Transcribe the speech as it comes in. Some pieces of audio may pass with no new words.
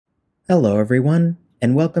Hello, everyone,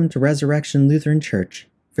 and welcome to Resurrection Lutheran Church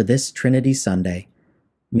for this Trinity Sunday.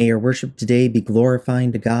 May your worship today be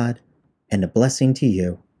glorifying to God and a blessing to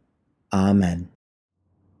you. Amen.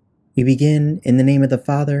 We begin in the name of the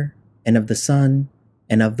Father, and of the Son,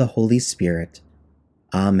 and of the Holy Spirit.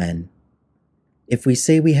 Amen. If we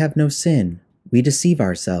say we have no sin, we deceive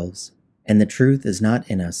ourselves, and the truth is not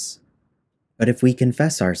in us. But if we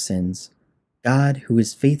confess our sins, God, who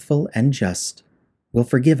is faithful and just, will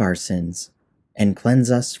forgive our sins and cleanse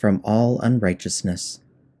us from all unrighteousness.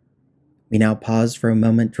 We now pause for a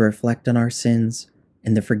moment to reflect on our sins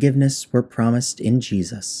and the forgiveness we're promised in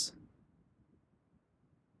Jesus.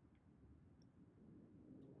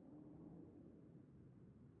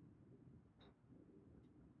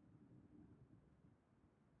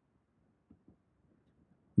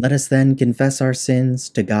 Let us then confess our sins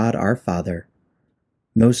to God our Father.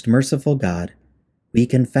 Most merciful God, we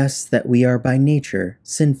confess that we are by nature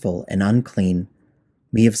sinful and unclean.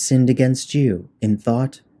 We have sinned against you in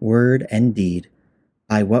thought, word, and deed,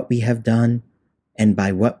 by what we have done and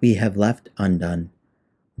by what we have left undone.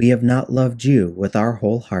 We have not loved you with our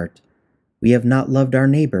whole heart. We have not loved our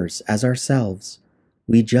neighbors as ourselves.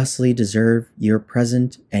 We justly deserve your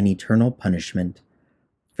present and eternal punishment.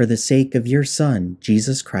 For the sake of your Son,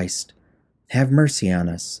 Jesus Christ, have mercy on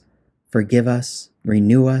us, forgive us,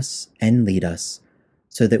 renew us, and lead us,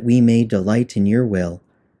 so that we may delight in your will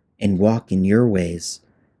and walk in your ways,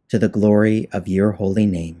 to the glory of your holy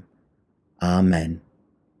name. Amen.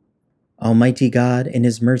 Almighty God, in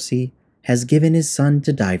his mercy, has given his Son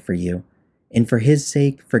to die for you, and for his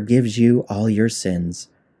sake forgives you all your sins.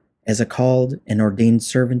 As a called and ordained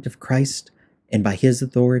servant of Christ, and by his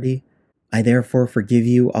authority, I therefore forgive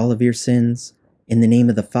you all of your sins, in the name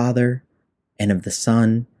of the Father, and of the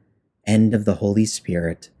Son, and of the Holy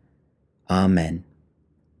Spirit. Amen.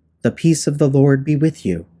 The peace of the Lord be with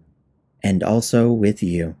you, and also with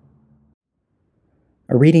you.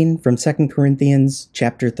 A reading from 2 Corinthians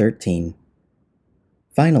chapter 13.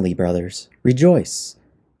 Finally, brothers, rejoice,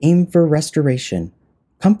 aim for restoration,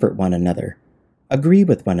 comfort one another, agree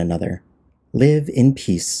with one another, live in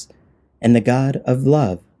peace, and the God of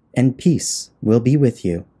love and peace will be with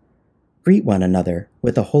you. Greet one another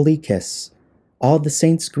with a holy kiss. All the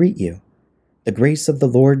saints greet you. The grace of the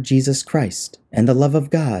Lord Jesus Christ, and the love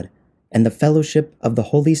of God, and the fellowship of the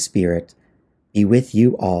Holy Spirit be with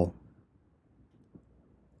you all.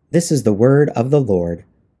 This is the word of the Lord.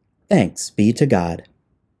 Thanks be to God.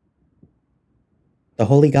 The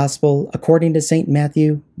Holy Gospel according to St.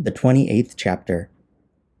 Matthew, the 28th chapter.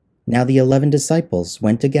 Now the 11 disciples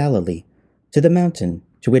went to Galilee, to the mountain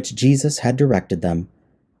to which Jesus had directed them,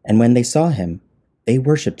 and when they saw him, they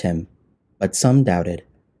worshipped him, but some doubted.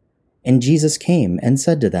 And Jesus came and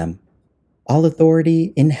said to them, All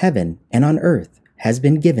authority in heaven and on earth has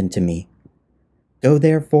been given to me. Go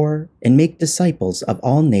therefore and make disciples of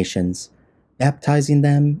all nations, baptizing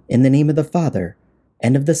them in the name of the Father,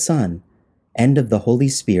 and of the Son, and of the Holy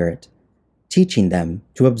Spirit, teaching them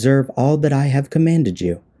to observe all that I have commanded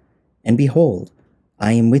you. And behold,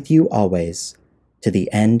 I am with you always, to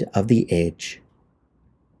the end of the age.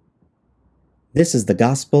 This is the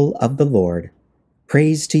gospel of the Lord.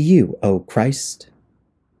 Praise to you, O Christ.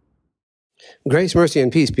 Grace, mercy, and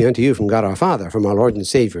peace be unto you from God our Father, from our Lord and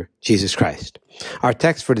Savior, Jesus Christ. Our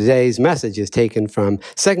text for today's message is taken from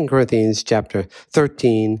 2 Corinthians chapter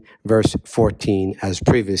 13, verse 14, as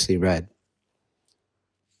previously read.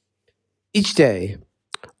 Each day,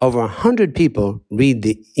 over 100 people read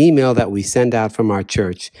the email that we send out from our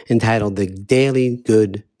church entitled The Daily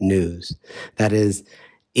Good News. That is,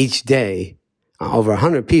 each day, over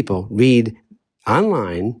 100 people read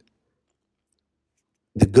online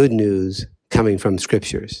the good news coming from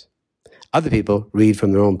scriptures. Other people read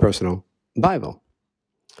from their own personal Bible.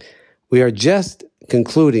 We are just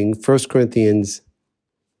concluding 1 Corinthians,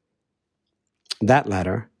 that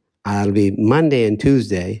letter. It'll be Monday and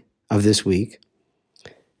Tuesday of this week.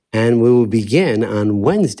 And we will begin on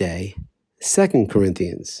Wednesday, 2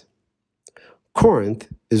 Corinthians.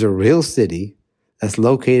 Corinth is a real city that's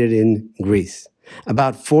located in Greece,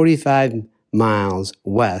 about 45 miles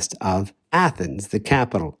west of Athens, the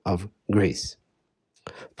capital of Greece.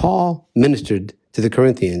 Paul ministered to the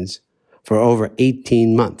Corinthians for over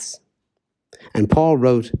 18 months. And Paul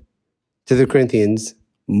wrote to the Corinthians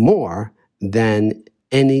more than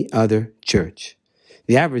any other church.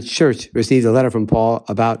 The average church received a letter from Paul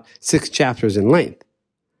about 6 chapters in length.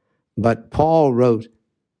 But Paul wrote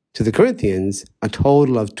to the Corinthians a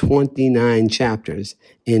total of 29 chapters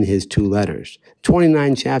in his 2 letters.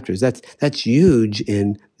 29 chapters. That's huge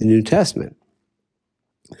in the New Testament.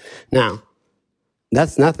 Now,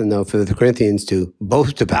 That's nothing, though, for the Corinthians to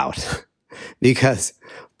boast about because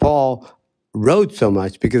Paul wrote so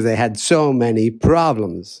much because they had so many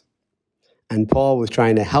problems. And Paul was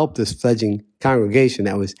trying to help this fledgling congregation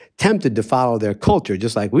that was tempted to follow their culture,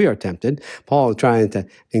 just like we are tempted. Paul was trying to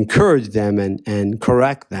encourage them and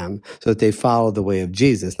correct them so that they follow the way of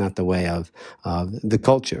Jesus, not the way of the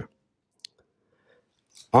culture.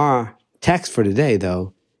 Our text for today,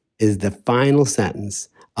 though, is the final sentence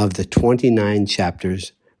of the 29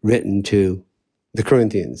 chapters written to the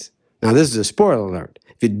Corinthians. Now, this is a spoiler alert.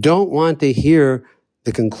 If you don't want to hear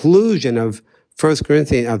the conclusion of 2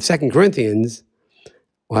 Corinthians,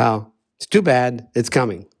 well, it's too bad. It's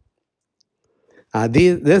coming.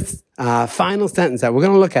 This final sentence that we're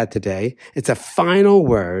going to look at today, it's a final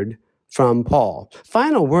word from Paul.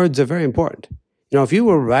 Final words are very important. You know, if you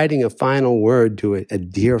were writing a final word to a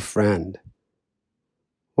dear friend,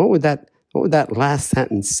 what would that last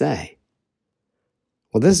sentence say?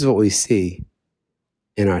 Well, this is what we see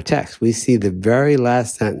in our text. We see the very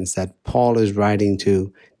last sentence that Paul is writing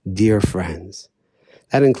to dear friends.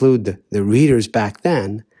 That include the readers back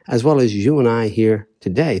then, as well as you and I here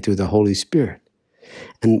today through the Holy Spirit.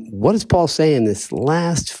 And what does Paul say in this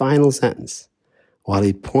last final sentence? Well,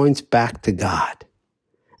 he points back to God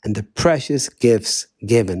and the precious gifts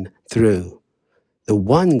given through the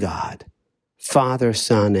one God, Father,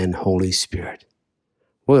 Son, and Holy Spirit.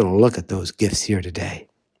 We're going to look at those gifts here today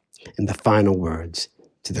in the final words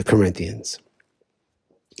to the Corinthians.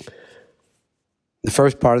 The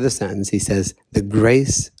first part of the sentence, he says, the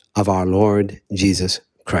grace of our Lord Jesus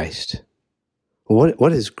Christ.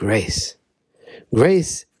 What is grace?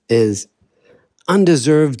 Grace is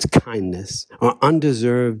undeserved kindness or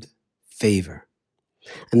undeserved favor.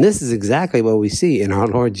 And this is exactly what we see in our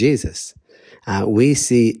Lord Jesus. We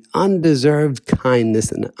see undeserved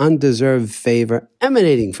kindness and undeserved favor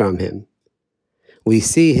emanating from him. We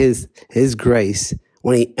see his grace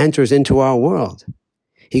when he enters into our world.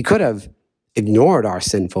 He could have ignored our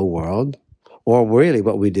sinful world, or really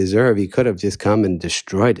what we deserve. He could have just come and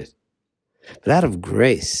destroyed it. But out of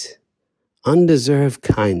grace, undeserved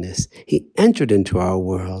kindness, he entered into our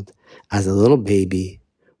world as a little baby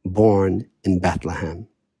born in Bethlehem.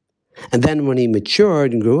 And then when he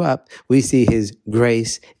matured and grew up, we see his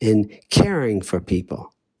grace in caring for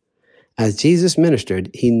people. As Jesus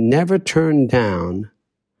ministered, he never turned down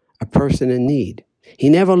a person in need. He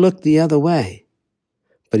never looked the other way,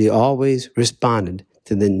 but he always responded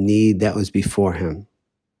to the need that was before him.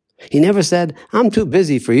 He never said, I'm too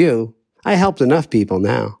busy for you. I helped enough people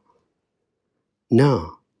now.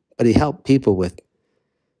 No, but he helped people with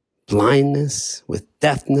blindness, with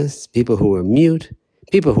deafness, people who were mute,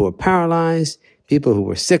 people who were paralyzed, people who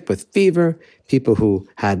were sick with fever, people who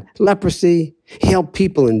had leprosy. He helped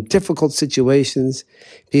people in difficult situations,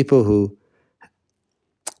 people who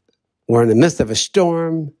were in the midst of a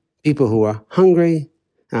storm, people who were hungry,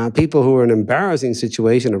 people who were in an embarrassing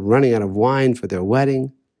situation of running out of wine for their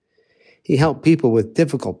wedding. He helped people with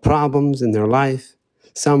difficult problems in their life.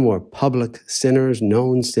 Some were public sinners,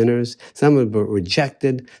 known sinners. Some were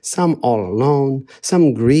rejected. Some all alone.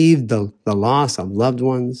 Some grieved the loss of loved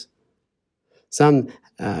ones. Some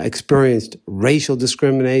experienced racial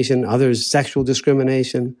discrimination, others sexual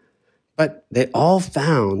discrimination. But they all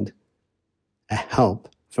found a help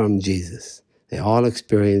from Jesus. They all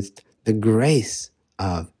experienced the grace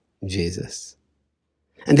of Jesus.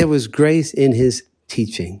 And there was grace in his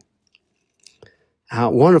teaching. How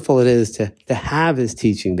wonderful it is to have his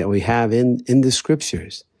teaching that we have in the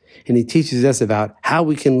scriptures. And he teaches us about how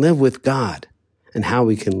we can live with God and how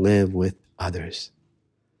we can live with others.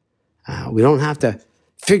 We don't have to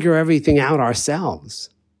figure everything out ourselves,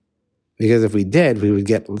 because if we did, we would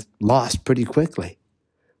get lost pretty quickly.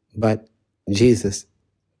 But Jesus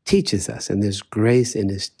teaches us, and there's grace in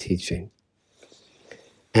his teaching.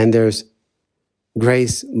 And there's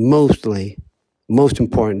grace most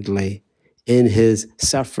importantly, in his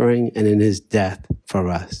suffering and in his death for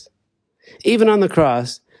us. Even on the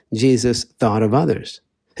cross, Jesus thought of others.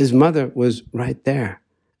 His mother was right there.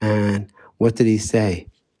 And what did he say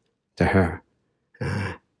to her?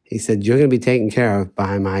 He said, you're going to be taken care of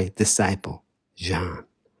by my disciple, John.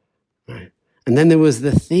 Right? And then there was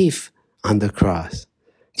the thief on the cross.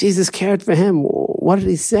 Jesus cared for him. What did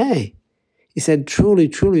he say? He said, truly,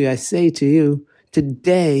 truly, I say to you,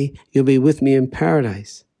 today you'll be with me in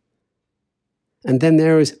paradise. And then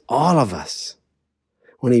there is all of us.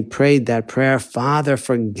 When he prayed that prayer, Father,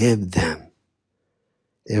 forgive them.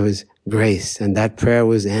 There was grace, and that prayer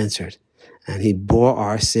was answered. And he bore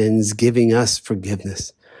our sins, giving us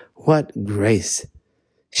forgiveness. What grace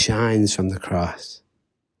shines from the cross.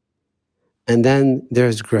 And then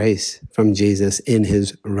there's grace from Jesus in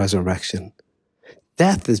his resurrection.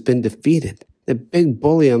 Death has been defeated. The big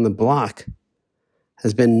bully on the block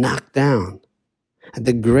has been knocked down. And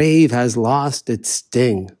the grave has lost its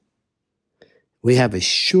sting. We have a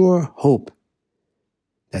sure hope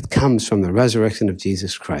that comes from the resurrection of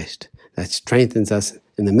Jesus Christ, that strengthens us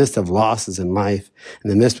in the midst of losses in life, in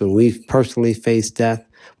the midst when we personally face death.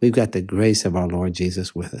 We've got the grace of our Lord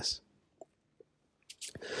Jesus with us.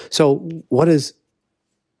 So what is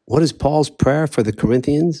Paul's prayer for the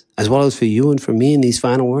Corinthians, as well as for you and for me in these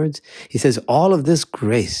final words? He says, all of this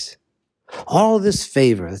grace, all of this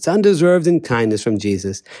favor, this undeserved and kindness from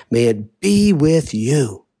Jesus, may it be with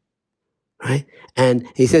you, right? And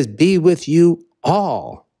he says, be with you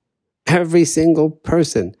all, every single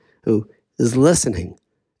person who is listening.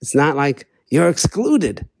 It's not like you're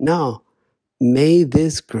excluded. No, may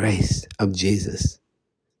this grace of Jesus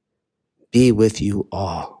be with you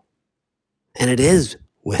all. And it is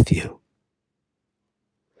with you.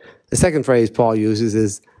 The second phrase Paul uses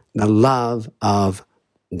is the love of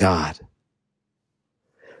God.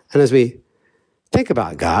 And as we think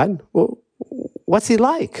about God, well, what's he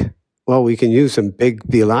like? Well, we can use some big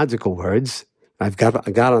theological words. I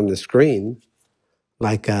got on the screen,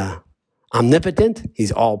 like omnipotent,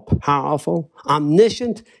 he's all-powerful.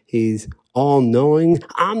 Omniscient, he's all-knowing.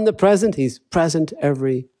 Omnipresent, he's present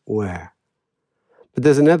everywhere. But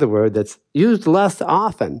there's another word that's used less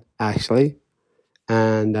often, actually,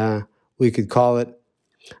 and we could call it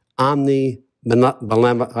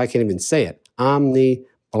omnibenevolent. I can't even say it.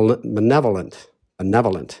 Omnibenevolent.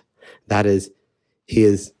 Benevolent. That is, he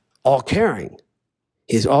is all-caring.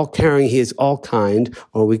 He is all-caring, he is all-kind,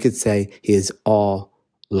 or we could say he is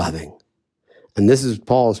all-loving. And this is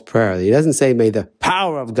Paul's prayer. He doesn't say, may the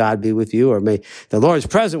power of God be with you, or may the Lord's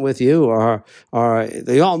present with you, or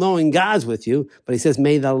the all-knowing God's with you, but he says,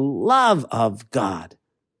 may the love of God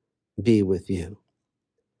be with you.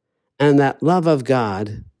 And that love of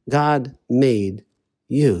God, God made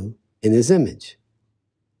you in his image.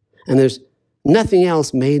 And there's nothing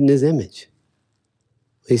else made in his image.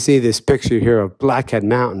 You see this picture here of Blackhead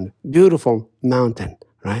Mountain, beautiful mountain,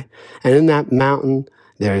 right? And in that mountain,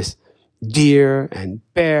 there's deer and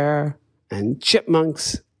bear and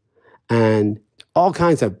chipmunks and all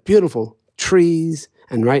kinds of beautiful trees,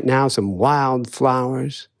 and right now some wild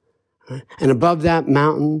flowers. Right? And above that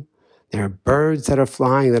mountain, there are birds that are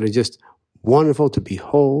flying that are just wonderful to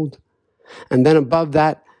behold. And then above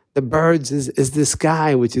that, the birds is the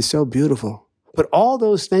sky, which is so beautiful. But all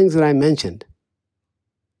those things that I mentioned,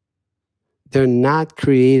 they're not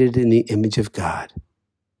created in the image of God.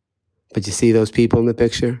 But you see those people in the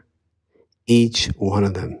picture? Each one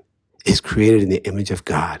of them is created in the image of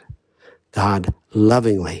God. God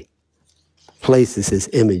lovingly places his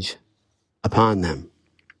image upon them.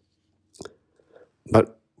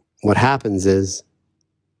 But what happens is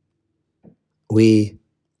we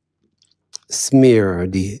smear or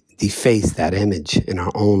deface that image in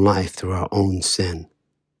our own life through our own sin.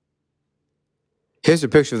 Here's a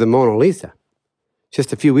picture of the Mona Lisa.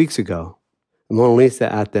 Just a few weeks ago, the Mona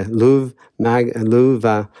Lisa at the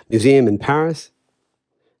Louvre Museum in Paris,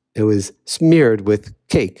 it was smeared with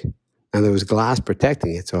cake. And there was glass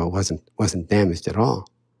protecting it, so it wasn't damaged at all.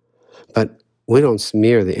 But we don't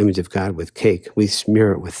smear the image of God with cake. We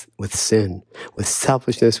smear it with sin, with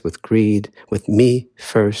selfishness, with greed, with me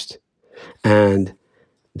first. And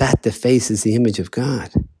that defaces the image of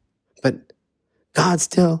God. But God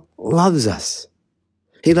still loves us.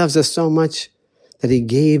 He loves us so much that he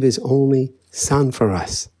gave his only Son for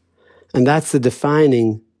us. And that's the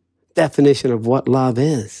defining definition of what love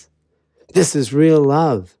is. This is real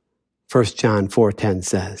love, 1 John 4:10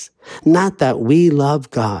 says. Not that we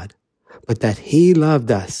love God, but that he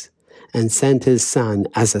loved us and sent his Son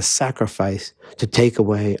as a sacrifice to take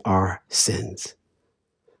away our sins.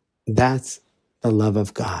 That's the love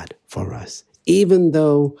of God for us. Even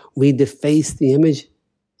though we deface the image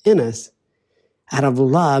in us, out of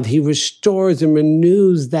love, he restores and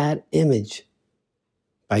renews that image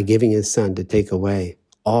by giving his Son to take away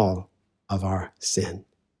all of our sin.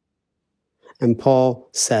 And Paul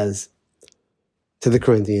says to the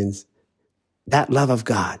Corinthians, that love of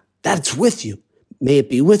God, that's with you. May it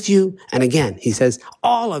be with you. And again, he says,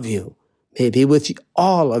 all of you. May it be with you,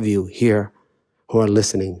 all of you here who are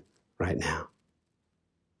listening right now.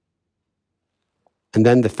 And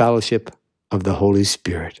then the fellowship of the Holy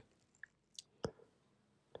Spirit.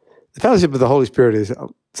 The fellowship of the Holy Spirit is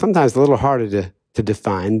sometimes a little harder to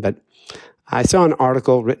define, but I saw an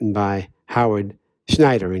article written by Howard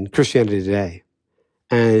Schneider in Christianity Today,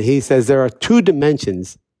 and he says there are two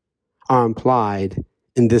dimensions are implied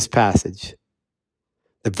in this passage.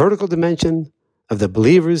 the vertical dimension of the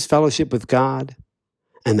believer's fellowship with God,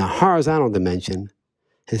 and the horizontal dimension,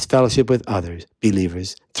 his fellowship with others,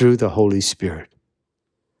 believers, through the Holy Spirit.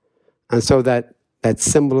 And so that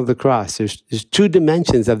symbol of the cross, there's two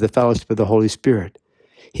dimensions of the fellowship of the Holy Spirit.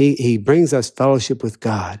 He brings us fellowship with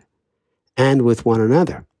God and with one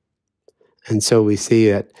another. And so we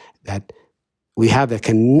see that we have a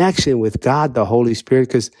connection with God, the Holy Spirit,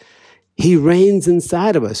 because he reigns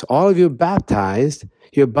inside of us. All of you are baptized.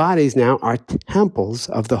 Your bodies now are temples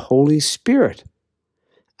of the Holy Spirit.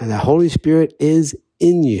 And the Holy Spirit is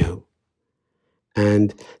in you.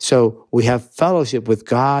 And so we have fellowship with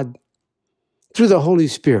God through the Holy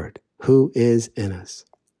Spirit who is in us.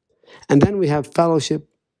 And then we have fellowship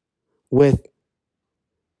with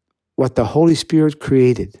what the Holy Spirit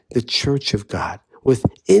created, the church of God, with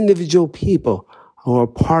individual people who are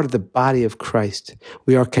part of the body of Christ.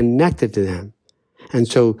 We are connected to them. And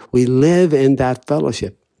so we live in that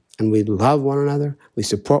fellowship, and we love one another, we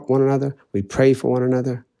support one another, we pray for one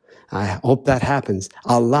another. I hope that happens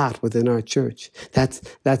a lot within our church.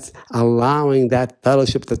 That's allowing that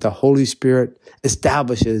fellowship that the Holy Spirit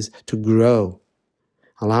establishes to grow,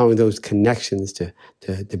 allowing those connections to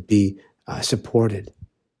be supported.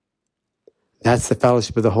 That's the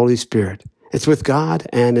fellowship of the Holy Spirit. It's with God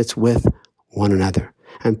and it's with one another.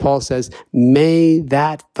 And Paul says, may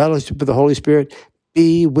that fellowship of the Holy Spirit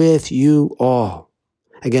be with you all.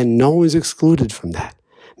 Again, no one is excluded from that.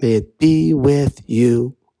 May it be with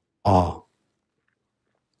you all.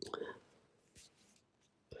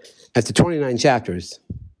 After 29 chapters,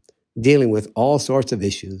 dealing with all sorts of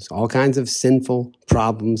issues, all kinds of sinful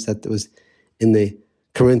problems that was in the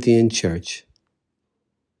Corinthian church,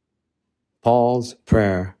 Paul's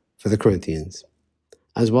prayer for the Corinthians,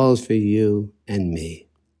 as well as for you and me,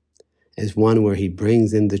 is one where he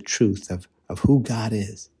brings in the truth of who God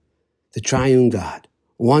is, the triune God,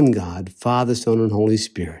 one God, Father, Son, and Holy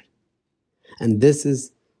Spirit. And this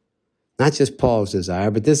is not just Paul's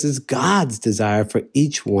desire, but this is God's desire for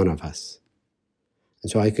each one of us.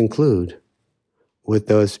 And so I conclude with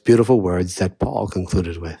those beautiful words that Paul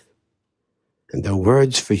concluded with. And the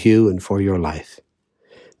words for you and for your life.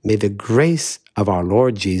 May the grace of our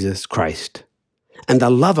Lord Jesus Christ and the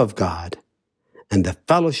love of God and the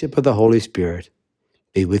fellowship of the Holy Spirit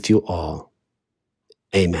be with you all.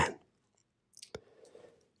 Amen.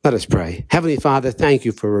 Let us pray. Heavenly Father, thank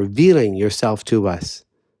you for revealing yourself to us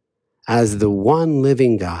as the one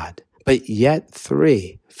living God, but yet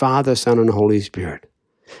three, Father, Son, and Holy Spirit.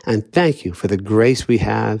 And thank you for the grace we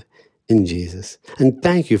have in Jesus. And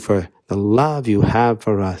thank you for the love you have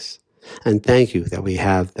for us. And thank you that we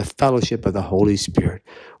have the fellowship of the Holy Spirit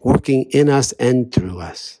working in us and through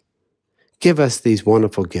us. Give us these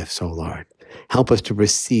wonderful gifts, O Lord. Help us to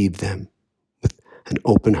receive them with an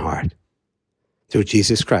open heart. Through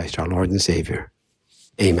Jesus Christ, our Lord and Savior.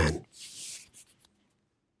 Amen.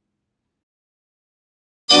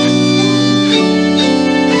 Holy,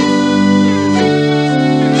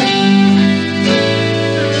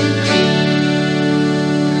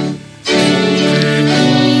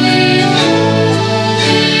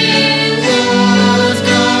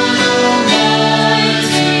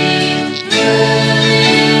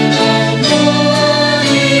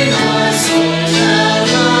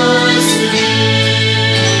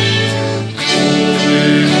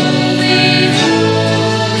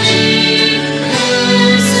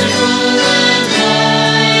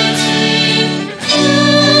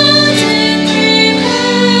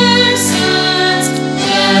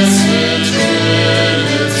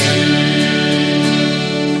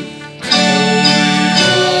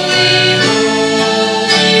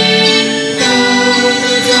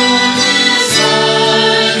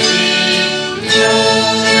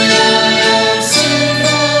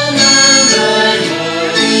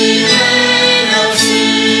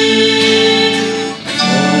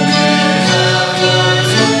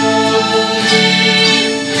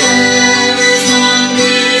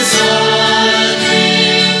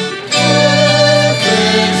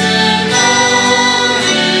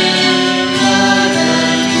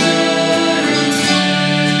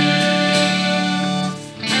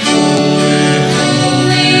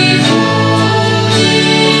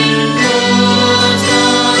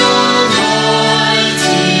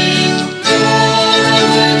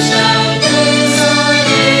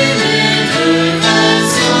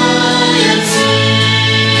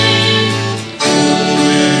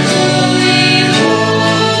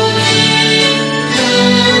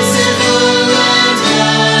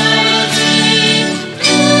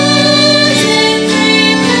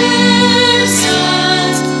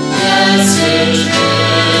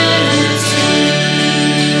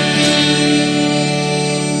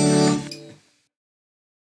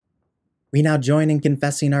 We now join in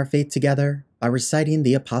confessing our faith together by reciting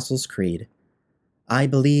the Apostles' Creed. I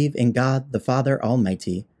believe in God the Father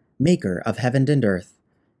Almighty, maker of heaven and earth,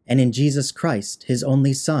 and in Jesus Christ, his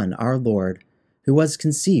only Son, our Lord, who was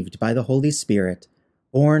conceived by the Holy Spirit,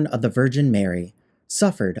 born of the Virgin Mary,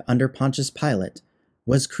 suffered under Pontius Pilate,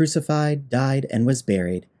 was crucified, died, and was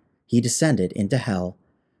buried. He descended into hell.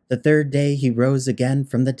 The third day he rose again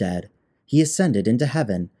from the dead. He ascended into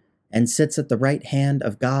heaven, and sits at the right hand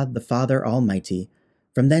of God the Father Almighty.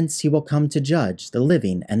 From thence he will come to judge the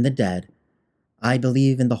living and the dead. I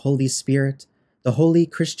believe in the Holy Spirit, the holy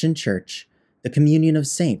Christian Church, the communion of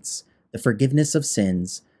saints, the forgiveness of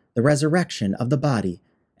sins, the resurrection of the body,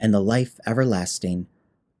 and the life everlasting.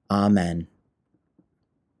 Amen.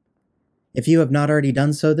 If you have not already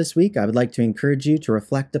done so this week, I would like to encourage you to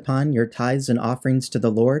reflect upon your tithes and offerings to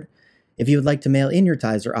the Lord. If you would like to mail in your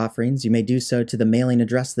tithes or offerings, you may do so to the mailing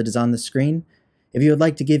address that is on the screen. If you would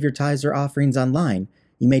like to give your tithes or offerings online,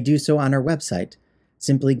 you may do so on our website.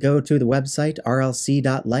 Simply go to the website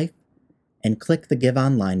rlc.life and click the Give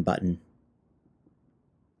Online button.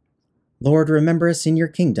 Lord, remember us in your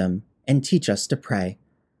kingdom and teach us to pray.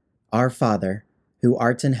 Our Father, who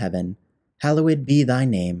art in heaven, hallowed be thy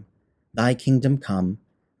name. Thy kingdom come,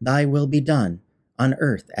 thy will be done, on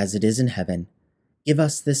earth as it is in heaven. Give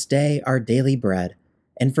us this day our daily bread,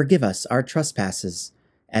 and forgive us our trespasses,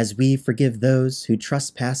 as we forgive those who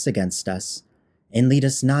trespass against us. And lead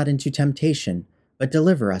us not into temptation, but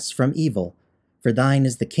deliver us from evil. For thine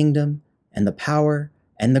is the kingdom, and the power,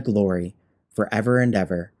 and the glory, forever and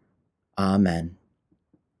ever. Amen.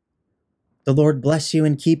 The Lord bless you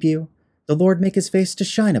and keep you. The Lord make his face to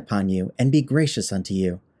shine upon you, and be gracious unto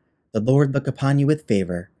you. The Lord look upon you with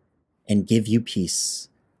favor, and give you peace.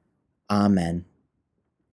 Amen.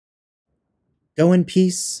 Go in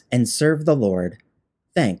peace and serve the Lord.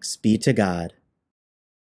 Thanks be to God.